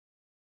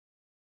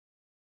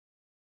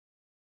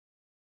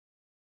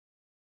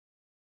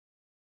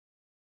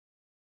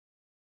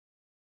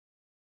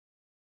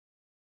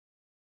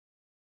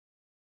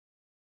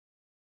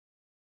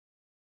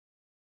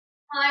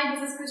Hi,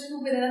 this is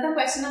Kushbu with another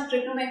question of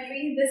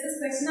trigonometry. This is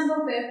question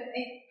number 5,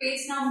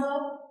 page number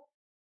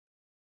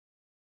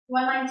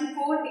 194,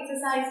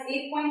 exercise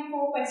 8.4,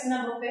 question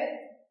number 5,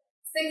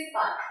 6th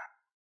part.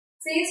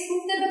 Says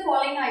prove that the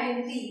following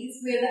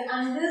identities where the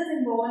angles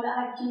involved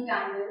are acute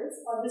angles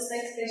or which the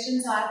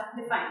expressions are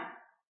defined.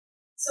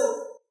 So,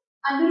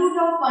 under root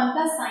of 1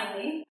 plus sin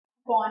A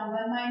upon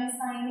 1 minus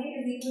sin A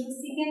is equal to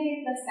secant A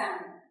plus tan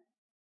A.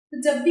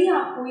 तो जब भी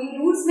आपको ये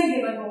roots में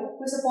given हो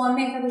कुछ upon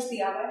में ऐसा कुछ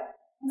दिया हुआ है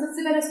हम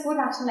सबसे पहले उसको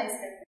रैशनलाइज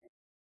करते हैं.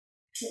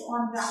 तो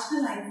on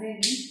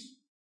rationalising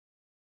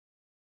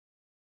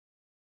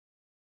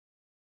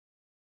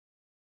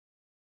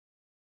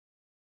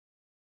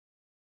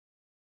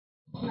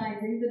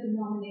the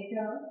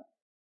denominator,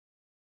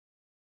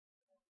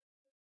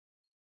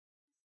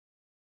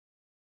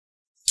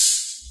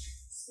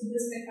 so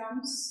this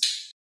becomes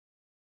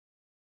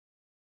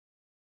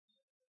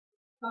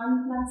 1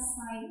 plus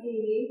sin A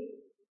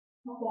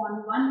upon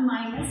 1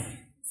 minus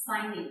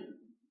sin A.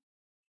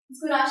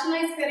 इसको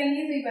रैशनलाइज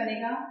करेंगे तो ये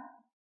बनेगा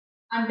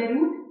अंडर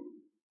रूट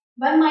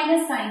 1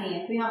 माइनस साइन ए,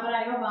 तो यहाँ पर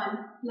आएगा 1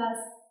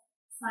 प्लस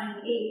साइन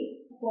ए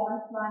अपॉन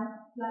 1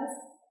 प्लस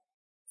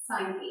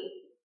साइन ए.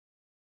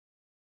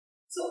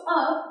 सो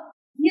अब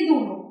ये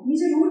दोनों ये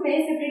जो रूट है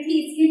सेपरेटली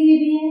इसके लिए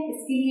भी है,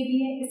 इसके लिए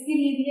भी है, इसके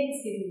लिए भी है,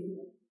 इसके लिए भी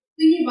है.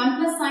 तो ये 1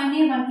 प्लस साइन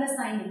ए 1 प्लस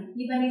साइन ए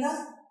ये बनेगा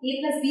a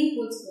plus B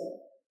whole square.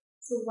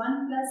 So 1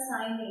 plus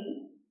sign A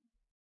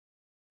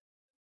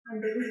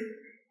under root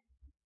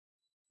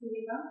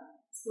मिलेगा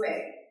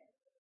स्क्वायर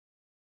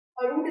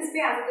और रूट इस पे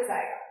एज इट इज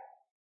आएगा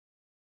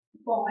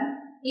upon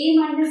a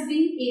minus B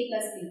a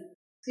plus B,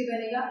 तो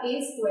बनेगा a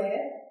square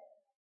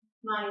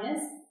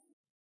minus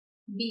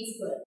b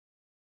square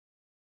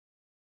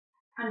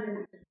under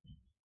root.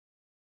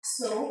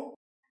 So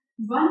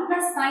 1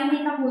 plus sign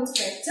a का whole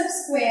square, जब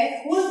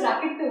square whole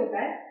bracket पे होता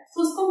है तो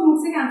उसको हम रूट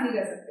से कैंसिल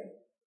कर सकते हैं,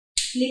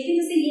 लेकिन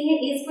जैसे ये है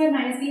a square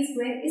minus b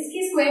square,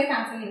 इसके स्क्वायर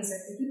कैंसिल नहीं हो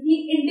सकते क्योंकि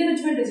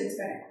इंडिविजुअल डिजिट्स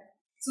पर है.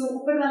 सो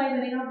ऊपर वाला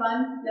बनेगा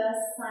 1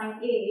 plus sign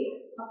a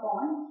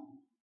upon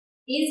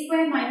a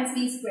square minus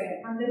b square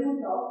under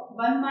root of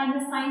 1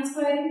 minus sine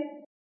square a.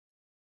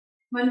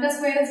 1 का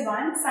स्क्वायर इज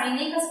 1, साइन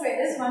a का square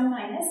is 1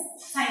 minus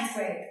sine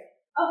square a.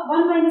 अब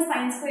 1 माइनस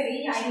साइन स्क्वायर a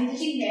ये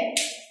identity है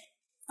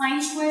sine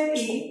square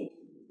a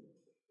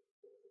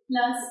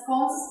plus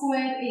cos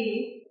square a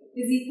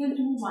is equal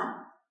to 1.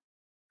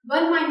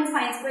 1 minus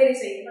sine square a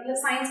चाहिए,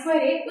 मतलब sine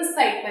square a उस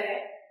side पर है,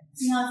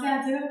 यहाँ से आ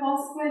जाएगा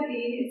cos square a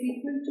is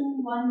equal to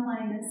 1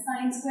 minus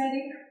sine square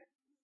a.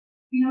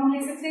 यहाँ हम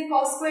लिख सकते हैं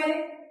cos स्क्वायर a,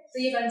 तो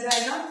ये बन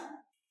जाएगा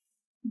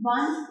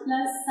 1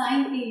 plus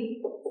sign a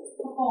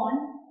upon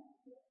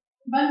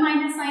 1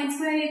 minus sine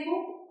square a को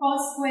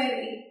cos स्क्वायर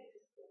a.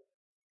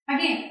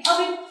 अगेन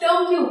अब एक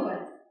टर्म के ऊपर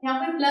यहाँ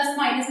पे प्लस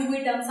माइनस में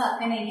कोई टर्म्स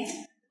आते नहीं है,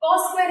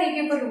 cos स्क्वायर a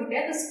के ऊपर रूट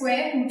है तो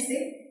स्क्वायर रूट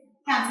से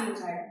कैंसिल हो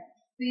जाएगा,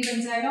 तो ये बन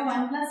जाएगा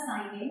 1 plus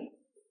sign a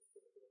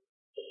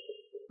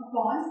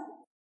upon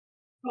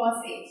cos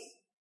a.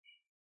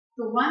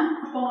 तो 1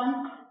 अपॉन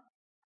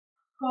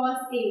cos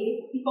a,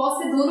 cos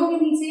से दोनों के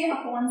नीचे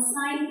upon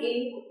sin a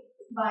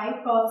bye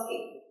cos a.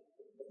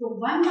 तो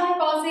 1 bye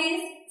cos a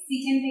is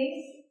secant a,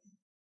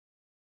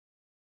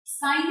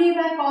 sin a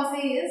bye cos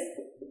a is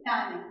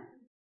tan a.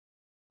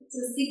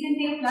 तो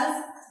secant a plus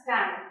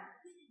tan a.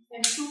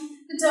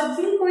 तो जब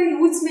भी कोई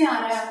रूट्स में आ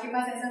रहा है आपके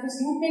पास ऐसा कुछ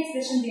रूट में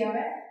एक्सप्रेशन दिया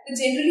हुआ है तो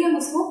जनरली हम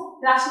उसको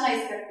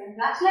रैशनलाइज करते हैं.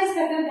 रैशनलाइज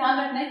करते हैं ध्यान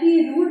रखना है कि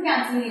ये रूट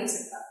कैंसिल नहीं हो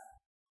सकता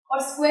और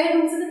स्क्वायर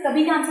रूट से तो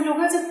तभी कैंसिल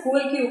होगा जब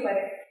होल के ऊपर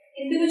है,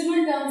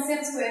 इंडिविजुअल टर्म से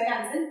हम स्क्वायर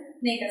कैंसिल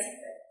नहीं कर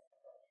सकते.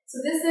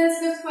 So this is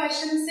fifth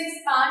question, 6th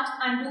part,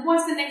 and do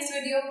watch the next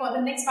video for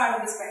the next part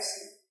of this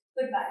question.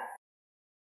 Goodbye.